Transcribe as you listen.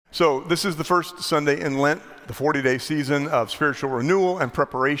So this is the first Sunday in Lent, the 40-day season of spiritual renewal and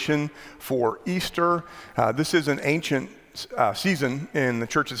preparation for Easter. This is an ancient season in the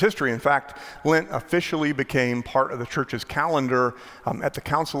church's history. In fact, Lent officially became part of the church's calendar at the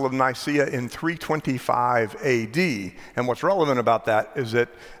Council of Nicaea in 325 AD. And what's relevant about that is that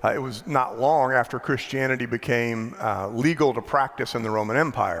it was not long after Christianity became legal to practice in the Roman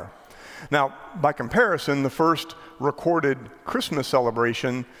Empire. Now, by comparison, the first recorded Christmas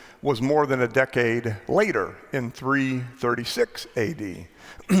celebration was more than a decade later in 336 AD,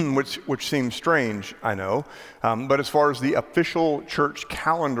 which seems strange, I know. But as far as the official church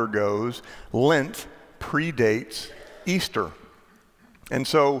calendar goes, Lent predates Easter. And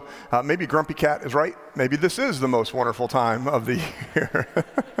so maybe Grumpy Cat is right. Maybe this is the most wonderful time of the year.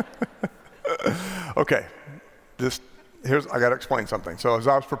 Okay, I got to explain something. So as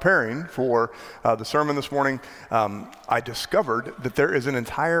I was preparing for the sermon this morning, I discovered that there is an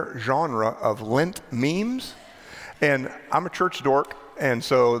entire genre of Lent memes. And I'm a church dork, and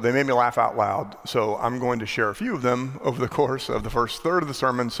so they made me laugh out loud. So I'm going to share a few of them over the course of the first third of the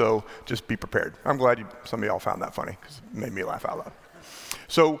sermon, so just be prepared. I'm glad some of y'all found that funny, because it made me laugh out loud.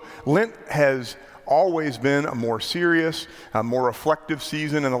 So Lent has always been a more serious, more reflective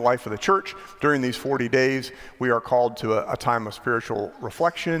season in the life of the church. During these 40 days, we are called to a time of spiritual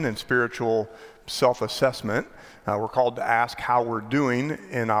reflection and spiritual self-assessment. We're called to ask how we're doing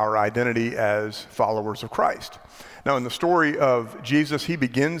in our identity as followers of Christ. Now, in the story of Jesus, he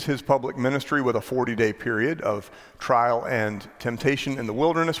begins his public ministry with a 40-day period of trial and temptation in the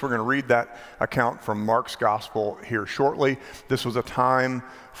wilderness. We're going to read that account from Mark's gospel here shortly. This was a time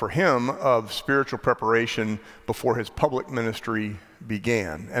for him of spiritual preparation before his public ministry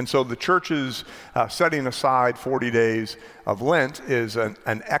began. And so the church's setting aside 40 days of Lent is an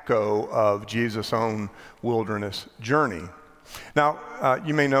echo of Jesus' own wilderness journey. Now,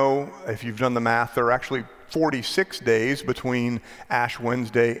 you may know, if you've done the math, there are actually 46 days between Ash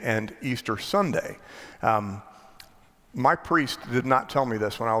Wednesday and Easter Sunday. My priest did not tell me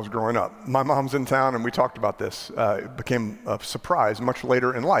this when I was growing up. My mom's in town and we talked about this. It became a surprise much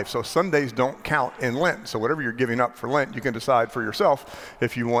later in life. So Sundays don't count in Lent. So whatever you're giving up for Lent, you can decide for yourself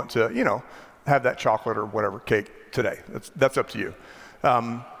if you want to, have that chocolate or whatever cake today. That's up to you.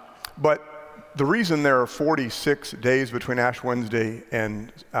 But the reason there are 46 days between Ash Wednesday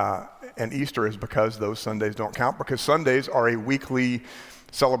and Easter is because those Sundays don't count, because Sundays are a weekly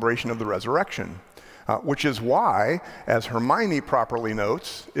celebration of the resurrection, which is why, as Hermione properly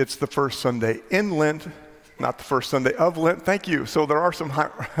notes, it's the first Sunday in Lent, not the first Sunday of Lent. Thank you. So there are some,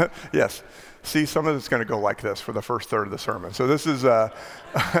 yes. See, some of it's going to go like this for the first third of the sermon. So this is a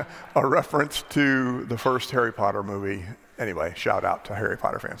reference to the first Harry Potter movie. Anyway, shout out to Harry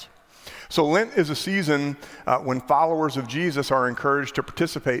Potter fans. So Lent is a season when followers of Jesus are encouraged to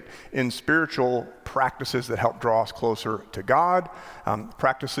participate in spiritual practices that help draw us closer to God,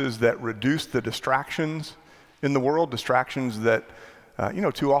 practices that reduce the distractions in the world, distractions that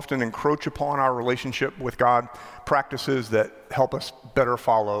too often encroach upon our relationship with God, practices that help us better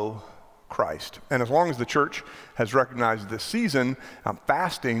follow Christ. And as long as the church has recognized this season,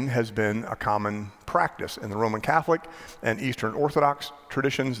 fasting has been a common practice. In the Roman Catholic and Eastern Orthodox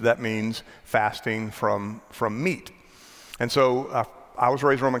traditions, that means fasting from meat. And so I was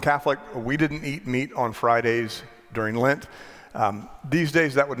raised Roman Catholic. We didn't eat meat on Fridays during Lent. These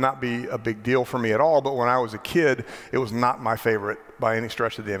days, that would not be a big deal for me at all, but when I was a kid, it was not my favorite by any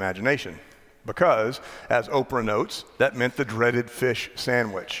stretch of the imagination. Because, as Oprah notes, that meant the dreaded fish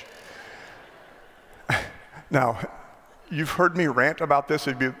sandwich. Now, you've heard me rant about this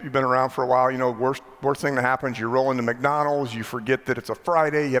if you've been around for a while. Worst thing that happens, you roll into McDonald's, you forget that it's a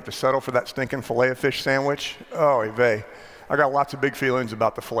Friday, you have to settle for that stinking filet of fish sandwich. Oh, vey. I got lots of big feelings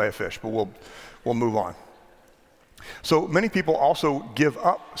about the filet of fish, but we'll move on. So many people also give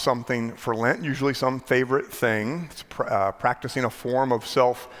up something for Lent, usually some favorite thing. It's practicing a form of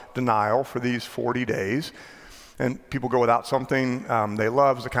self-denial for these 40 days. And people go without something they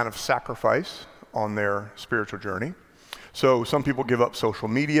love as a kind of sacrifice on their spiritual journey. So some people give up social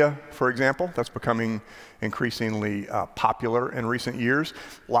media, for example. That's becoming increasingly popular in recent years.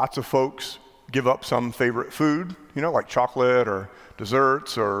 Lots of folks give up some favorite food, like chocolate or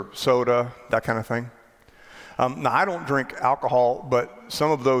desserts or soda, that kind of thing. Now, I don't drink alcohol, but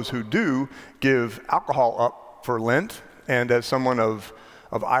some of those who do give alcohol up for Lent. And as someone of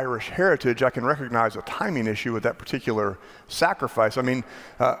Irish heritage, I can recognize a timing issue with that particular sacrifice. I mean,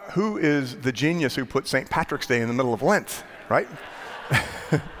 who is the genius who put St. Patrick's Day in the middle of Lent, right?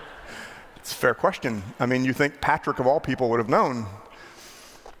 It's a fair question. I mean, you think Patrick of all people would have known.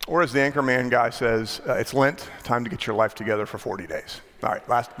 Or as the Anchorman guy says, it's Lent, time to get your life together for 40 days. All right,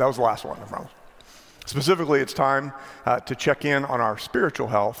 that was the last one, I promise. Specifically, it's time to check in on our spiritual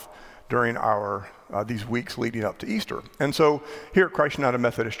health during our these weeks leading up to Easter. And so here at Christ United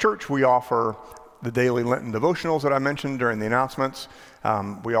Methodist Church, we offer the daily Lenten devotionals that I mentioned during the announcements.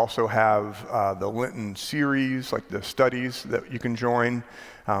 We also have the Lenten series, like the studies that you can join,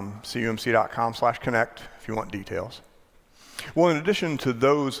 cumc.com/connect if you want details. Well, in addition to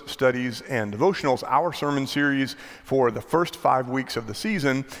those studies and devotionals, our sermon series for the first 5 weeks of the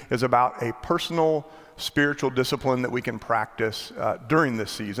season is about a personal spiritual discipline that we can practice during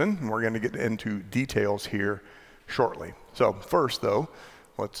this season. And we're going to get into details here shortly. So first, though,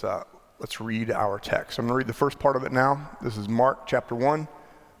 let's read our text. I'm going to read the first part of it now. This is Mark chapter 1,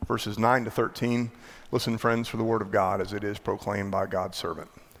 verses 9 to 13. Listen, friends, for the word of God as it is proclaimed by God's servant,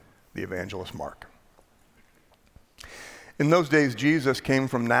 the evangelist Mark. In those days, Jesus came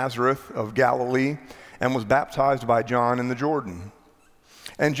from Nazareth of Galilee and was baptized by John in the Jordan.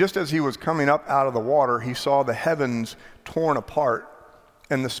 And just as he was coming up out of the water, he saw the heavens torn apart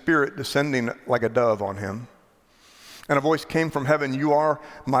and the Spirit descending like a dove on him. And a voice came from heaven, "You are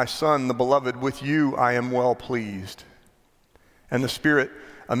my Son, the beloved. With you I am well pleased." And the Spirit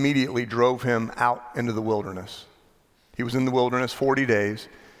immediately drove him out into the wilderness. He was in the wilderness 40 days,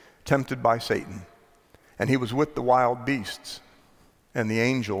 tempted by Satan. And he was with the wild beasts, and the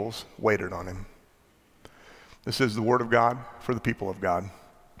angels waited on him. This is the word of God for the people of God.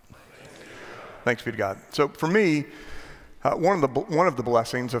 Thanks be to God. So for me, one of the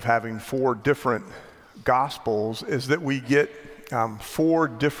blessings of having 4 different gospels is that we get 4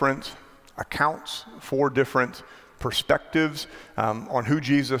 different accounts, 4 different perspectives on who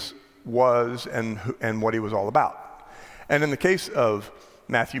Jesus was and what he was all about. And in the case of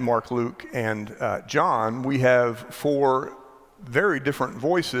Matthew, Mark, Luke, and John, we have 4 very different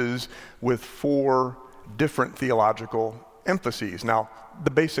voices with 4 different theological emphases. Now, the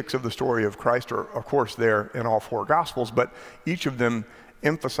basics of the story of Christ are, of course, there in all 4 Gospels, but each of them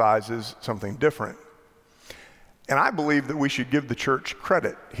emphasizes something different. And I believe that we should give the church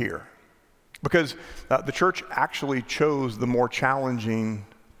credit here, because the church actually chose the more challenging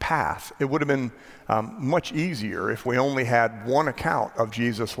path. It would have been much easier if we only had one account of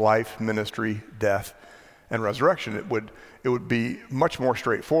Jesus' life, ministry, death, and resurrection. It would be much more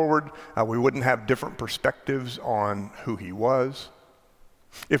straightforward. We wouldn't have different perspectives on who he was.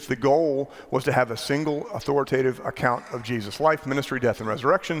 If the goal was to have a single authoritative account of Jesus' life, ministry, death, and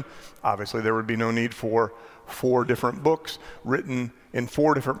resurrection, obviously there would be no need for 4 different books written in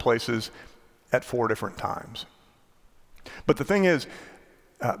 4 different places at 4 different times. But the thing is,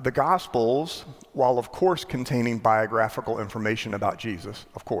 the Gospels, while of course containing biographical information about Jesus,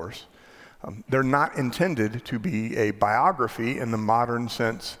 of course, they're not intended to be a biography in the modern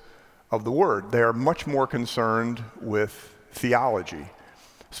sense of the word. They are much more concerned with theology,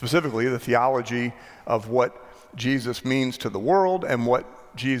 specifically the theology of what Jesus means to the world and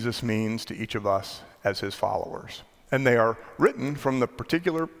what Jesus means to each of us as his followers. And they are written from the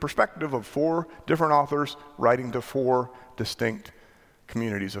particular perspective of 4 different authors writing to 4 distinct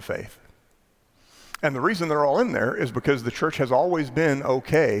communities of faith. And the reason they're all in there is because the church has always been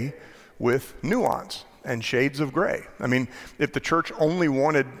okay with nuance and shades of gray. I mean, if the church only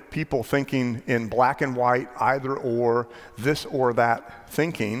wanted people thinking in black and white, either or, this or that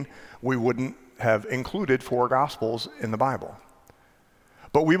thinking, we wouldn't have included 4 Gospels in the Bible.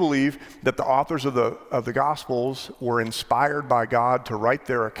 But we believe that the authors of the Gospels were inspired by God to write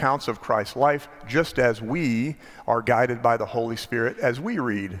their accounts of Christ's life, just as we are guided by the Holy Spirit as we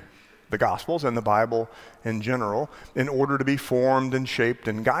read the Gospels and the Bible in general, in order to be formed and shaped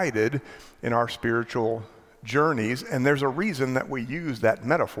and guided in our spiritual journeys. And there's a reason that we use that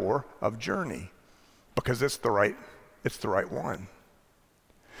metaphor of journey, because it's the right one.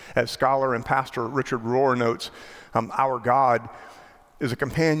 As scholar and pastor Richard Rohr notes, our God is a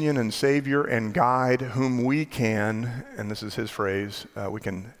companion and savior and guide whom we can, and this is his phrase, we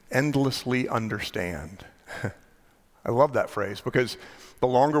can endlessly understand. I love that phrase, because the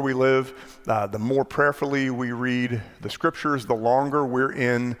longer we live, the more prayerfully we read the scriptures, the longer we're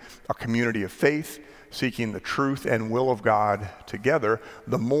in a community of faith, seeking the truth and will of God together,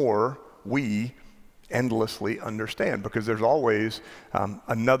 the more we endlessly understand, because there's always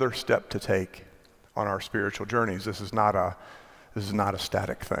another step to take on our spiritual journeys. This is not a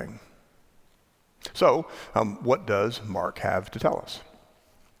static thing. So, what does Mark have to tell us?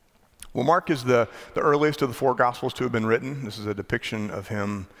 Well, Mark is the earliest of the 4 Gospels to have been written. This is a depiction of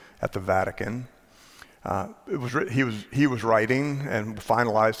him at the Vatican. He was writing and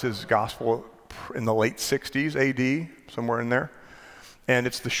finalized his Gospel in the late 60s AD, somewhere in there. And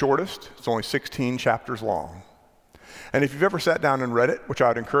it's the shortest. It's only 16 chapters long. And if you've ever sat down and read it, which I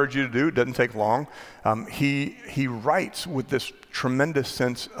would encourage you to do, it doesn't take long, he writes with this tremendous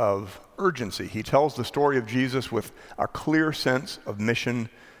sense of urgency. He tells the story of Jesus with a clear sense of mission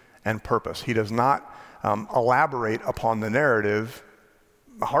and purpose. He does not elaborate upon the narrative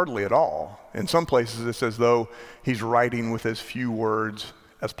hardly at all. In some places, it's as though he's writing with as few words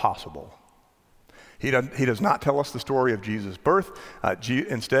as possible. He does not tell us the story of Jesus' birth.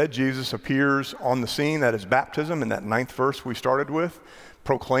 Instead, Jesus appears on the scene at his baptism in that 9th verse we started with,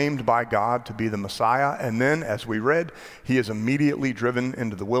 proclaimed by God to be the Messiah. And then, as we read, he is immediately driven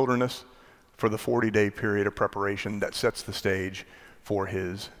into the wilderness for the 40-day period of preparation that sets the stage for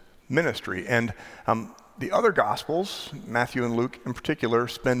his ministry. And the other Gospels, Matthew and Luke in particular,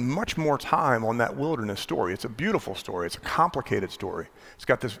 spend much more time on that wilderness story. It's a beautiful story. It's a complicated story. It's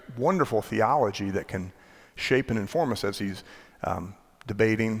got this wonderful theology that can shape and inform us as he's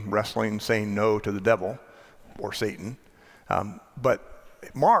debating, wrestling, saying no to the devil or Satan. But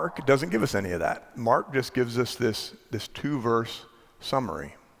Mark doesn't give us any of that. Mark just gives us this 2-verse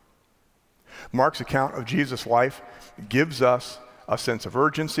summary. Mark's account of Jesus' life gives us a sense of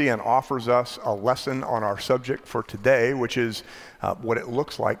urgency and offers us a lesson on our subject for today, which is what it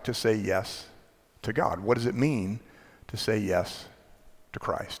looks like to say yes to God. What does it mean to say yes to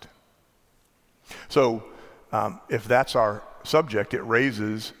Christ? So if that's our subject, it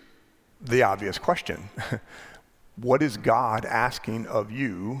raises the obvious question. What is God asking of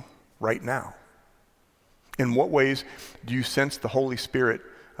you right now? In what ways do you sense the Holy Spirit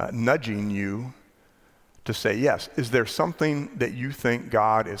nudging you to say yes? Is there something that you think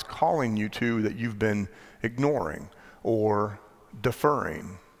God is calling you to that you've been ignoring or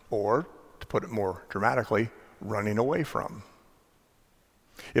deferring or, to put it more dramatically, running away from?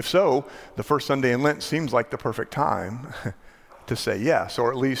 If so, the first Sunday in Lent seems like the perfect time to say yes, or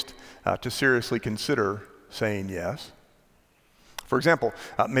at least to seriously consider saying yes. For example,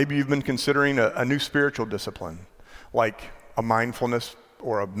 maybe you've been considering a new spiritual discipline, like a mindfulness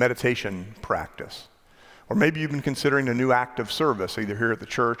or a meditation practice. Or maybe you've been considering a new act of service, either here at the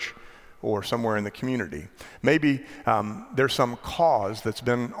church or somewhere in the community. Maybe there's some cause that's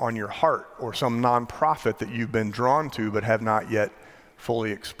been on your heart, or some nonprofit that you've been drawn to but have not yet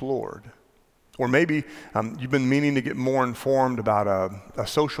fully explored. Or maybe you've been meaning to get more informed about a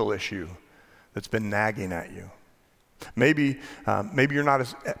social issue that's been nagging at you. Maybe you're not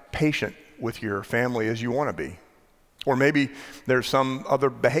as patient with your family as you want to be. Or maybe there's some other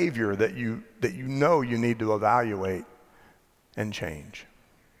behavior that you know you need to evaluate and change.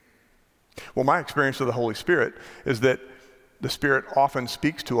 Well, my experience of the Holy Spirit is that the Spirit often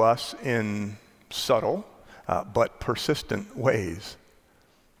speaks to us in subtle but persistent ways.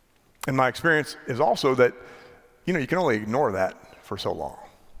 And my experience is also that, you can only ignore that for so long.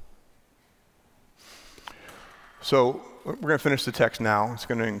 So we're going to finish the text now. It's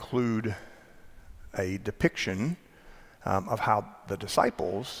going to include a depiction of how the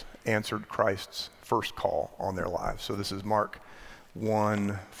disciples answered Christ's first call on their lives. So this is Mark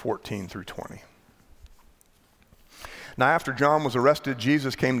 1:14 through 20. Now after John was arrested,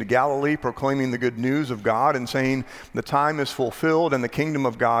 Jesus came to Galilee proclaiming the good news of God and saying, "The time is fulfilled and the kingdom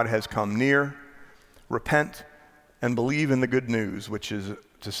of God has come near. Repent and believe in the good news," which is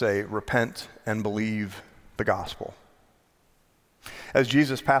to say, repent and believe the gospel. As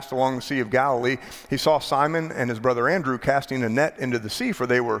Jesus passed along the Sea of Galilee, he saw Simon and his brother Andrew casting a net into the sea, for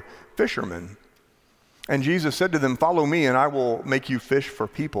they were fishermen. And Jesus said to them, "Follow me, and I will make you fish for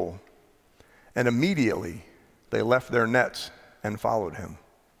people." And immediately they left their nets and followed him.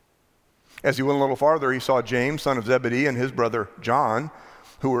 As he went a little farther, he saw James, son of Zebedee, and his brother John,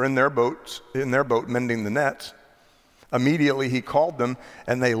 who were in their boat mending the nets. Immediately he called them,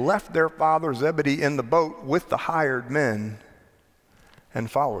 and they left their father Zebedee in the boat with the hired men and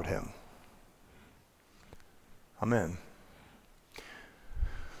followed him. Amen.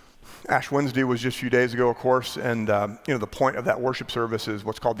 Ash Wednesday was just a few days ago, of course, and the point of that worship service is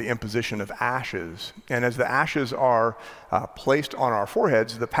what's called the imposition of ashes. And as the ashes are placed on our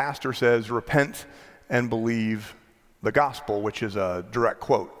foreheads, the pastor says, "Repent and believe the gospel," which is a direct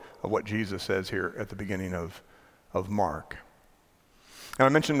quote of what Jesus says here at the beginning of Mark. And I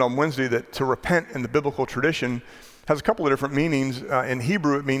mentioned on Wednesday that to repent in the biblical tradition has a couple of different meanings. In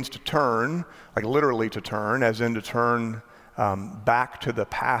Hebrew, it means to turn, like literally to turn, as in to turn back to the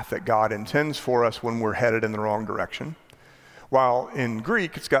path that God intends for us when we're headed in the wrong direction. While in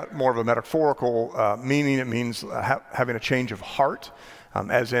Greek, it's got more of a metaphorical meaning. It means having a change of heart,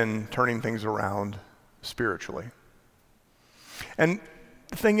 as in turning things around spiritually. And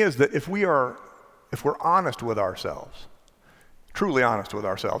the thing is that if we're honest with ourselves, truly honest with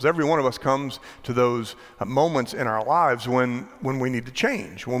ourselves. Every one of us comes to those moments in our lives when we need to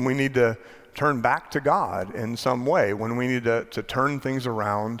change, when we need to turn back to God in some way, when we need to turn things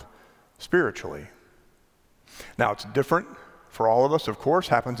around spiritually. Now, it's different for all of us, of course,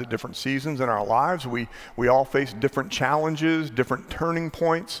 happens at different seasons in our lives. We all face different challenges, different turning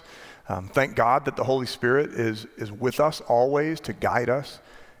points. Thank God that the Holy Spirit is with us always to guide us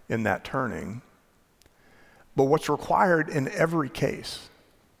in that turning. But what's required in every case,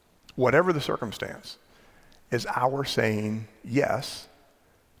 whatever the circumstance, is our saying yes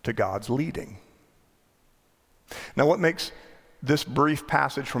to God's leading. Now, what makes this brief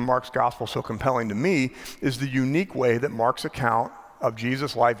passage from Mark's gospel so compelling to me is the unique way that Mark's account of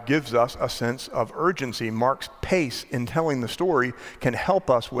Jesus' life gives us a sense of urgency. Mark's pace in telling the story can help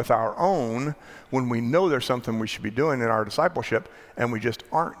us with our own when we know there's something we should be doing in our discipleship and we just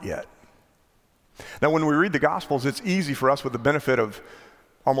aren't yet. Now, when we read the Gospels, it's easy for us, with the benefit of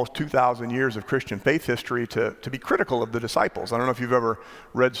almost 2,000 years of Christian faith history, to be critical of the disciples. I don't know if you've ever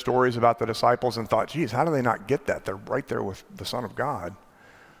read stories about the disciples and thought, geez, how do they not get that? They're right there with the Son of God.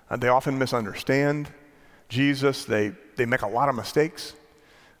 They often misunderstand Jesus. They make a lot of mistakes.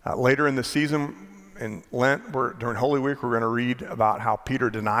 Later in the season, in Lent, during Holy Week, we're going to read about how Peter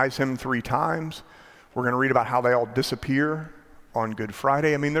denies him 3 times. We're going to read about how they all disappear on Good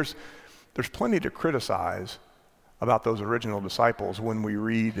Friday. I mean, there's plenty to criticize about those original disciples when we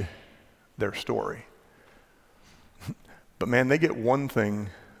read their story. But man, they get one thing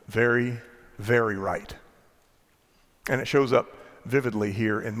very, very right. And it shows up vividly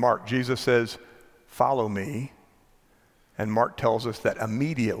here in Mark. Jesus says, "Follow me." And Mark tells us that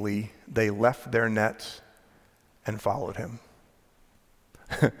immediately they left their nets and followed him.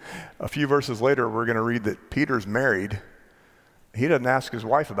 A few verses later, we're going to read that Peter's married. He doesn't ask his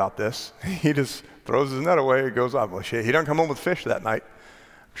wife about this. He just throws his net away and goes off. Well, he doesn't come home with fish that night.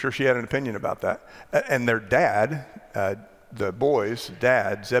 I'm sure she had an opinion about that. And their dad, the boys'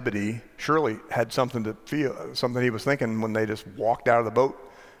 dad, Zebedee, surely had something he was thinking when they just walked out of the boat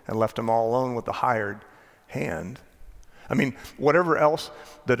and left him all alone with the hired hand. I mean, whatever else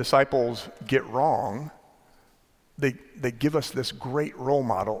the disciples get wrong, they give us this great role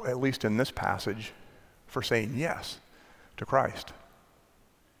model, at least in this passage, for saying yes to Christ.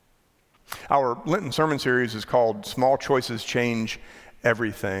 Our Lenten sermon series is called Small Choices Change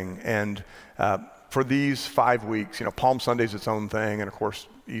Everything. And for these 5 weeks, Palm Sunday is its own thing, and of course,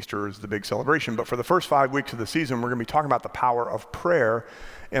 Easter is the big celebration. But for the first 5 weeks of the season, we're going to be talking about the power of prayer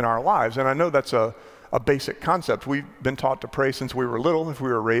in our lives. And I know that's a basic concept. We've been taught to pray since we were little, if we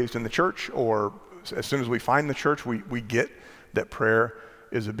were raised in the church, or as soon as we find the church, we get that prayer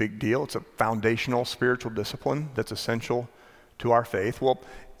is a big deal. It's a foundational spiritual discipline that's essential to our faith. Well,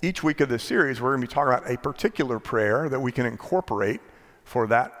 each week of this series, we're going to be talking about a particular prayer that we can incorporate for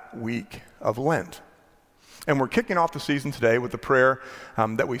that week of Lent. And we're kicking off the season today with the prayer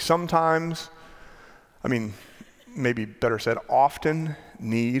that we sometimes, maybe better said, often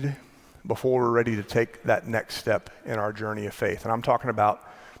need before we're ready to take that next step in our journey of faith. And I'm talking about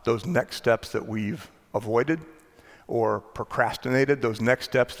those next steps that we've avoided or procrastinated, those next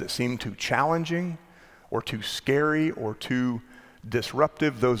steps that seem too challenging or too scary or too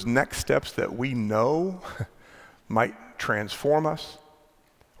disruptive, those next steps that we know might transform us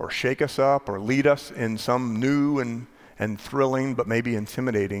or shake us up or lead us in some new and thrilling but maybe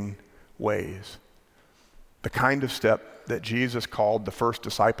intimidating ways. The kind of step that Jesus called the first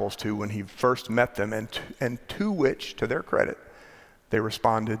disciples to when he first met them, and to which, to their credit, they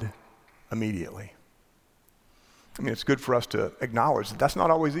responded immediately. It's good for us to acknowledge that that's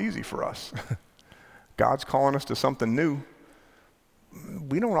not always easy for us. God's calling us to something new.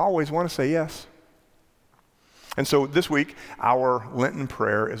 We don't always want to say yes. And so this week, our Lenten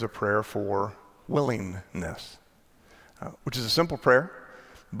prayer is a prayer for willingness, which is a simple prayer,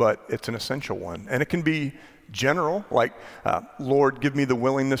 but it's an essential one. And it can be general, like, Lord, give me the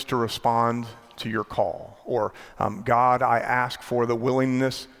willingness to respond to your call. Or, God, I ask for the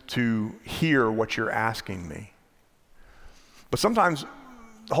willingness to hear what you're asking me. But sometimes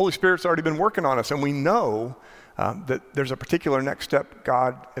the Holy Spirit's already been working on us, and we know that there's a particular next step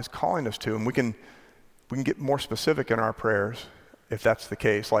God is calling us to, and we can get more specific in our prayers if that's the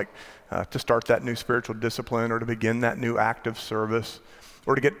case, like to start that new spiritual discipline or to begin that new act of service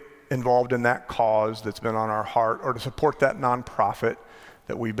or to get involved in that cause that's been on our heart or to support that nonprofit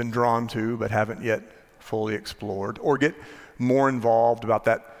that we've been drawn to but haven't yet fully explored, or get more involved about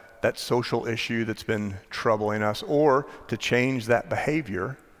that social issue that's been troubling us, or to change that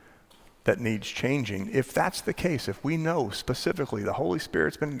behavior that needs changing. If that's the case, if we know specifically the Holy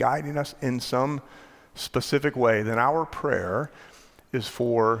Spirit's been guiding us in some specific way, then our prayer is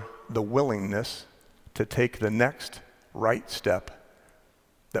for the willingness to take the next right step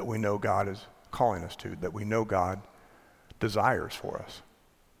that we know God is calling us to, that we know God desires for us.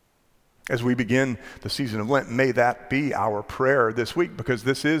 As we begin the season of Lent, may that be our prayer this week, because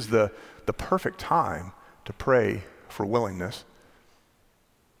this is the perfect time to pray for willingness.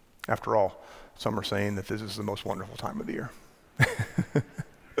 After all, some are saying that this is the most wonderful time of the year.